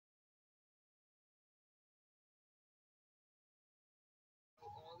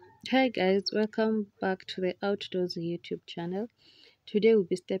Hi guys, welcome back to the Outdoorsy YouTube channel. Today we'll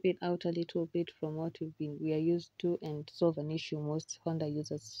be stepping out a little bit from what we are used to and solve an issue most Honda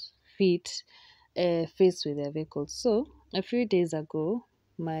users face with their vehicles. So a few days ago,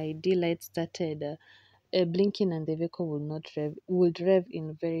 my D light started blinking and the vehicle would rev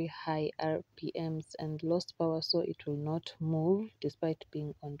in very high RPMs and lost power, so it will not move despite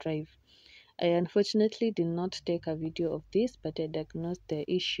being on drive. I unfortunately did not take a video of this, but I diagnosed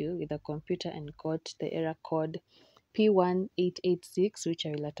the issue with a computer and got the error code P1886, which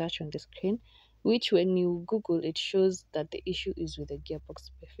I will attach on the screen, which when you Google, it shows that the issue is with the gearbox,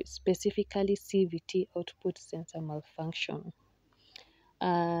 specifically CVT output sensor malfunction.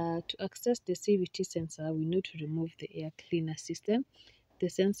 To access the CVT sensor, we need to remove the air cleaner system. The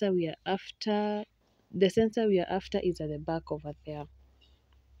sensor we are after, the sensor we are after is at the back over there.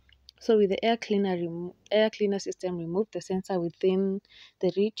 So with the air cleaner system removed, the sensor within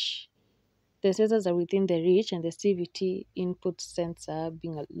the reach, the sensors are within the reach, and the CVT input sensor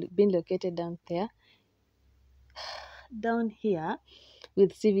being located down here,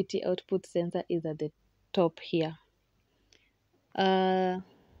 with CVT output sensor is at the top here. Uh,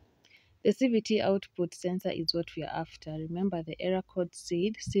 the CVT output sensor is what we are after. Remember the error code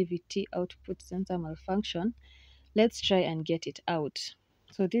said CVT output sensor malfunction. Let's try and get it out.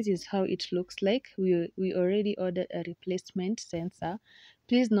 So this is how it looks like. We already ordered a replacement sensor.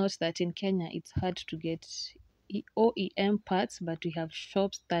 Please note that in Kenya it's hard to get OEM parts, but we have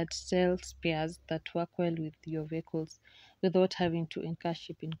shops that sell spares that work well with your vehicles without having to incur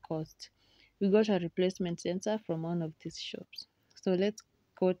shipping costs. We got a replacement sensor from one of these shops. So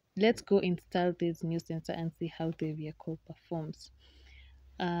let's go install this new sensor and see how the vehicle performs.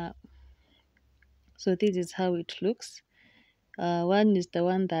 Uh, so this is how it looks. One is the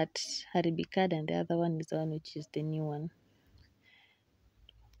one that had a big card and the other one is the one which is the new one.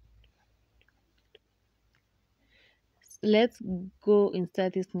 Let's go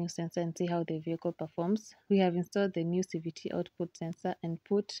install this new sensor and see how the vehicle performs. We have installed the new CVT output sensor and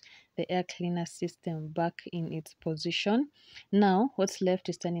put the air cleaner system back in its position. Now, what's left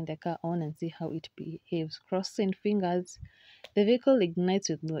is turning the car on and see how it behaves. Crossing fingers. The vehicle ignites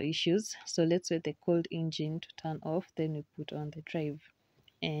with no issues, so let's wait the cold engine to turn off, then we put on the drive.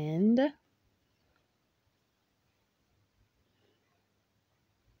 And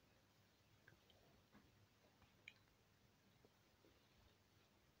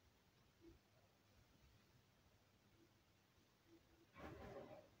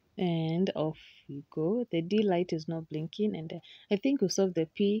off we go. The D light is not blinking, and I think we solved the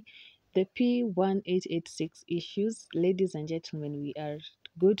P1886 issues. Ladies and gentlemen, we are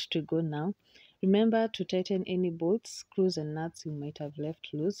good to go now. Remember to tighten any bolts, screws and nuts you might have left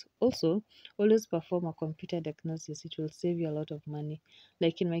loose. Also, always perform a computer diagnosis. It will save you a lot of money.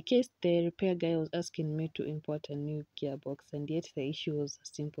 Like in my case, the repair guy was asking me to import a new gearbox, and yet the issue was a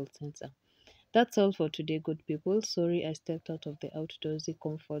simple sensor. That's all for today, good people. Sorry I stepped out of the outdoorsy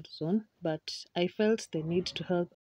comfort zone, but I felt the need to help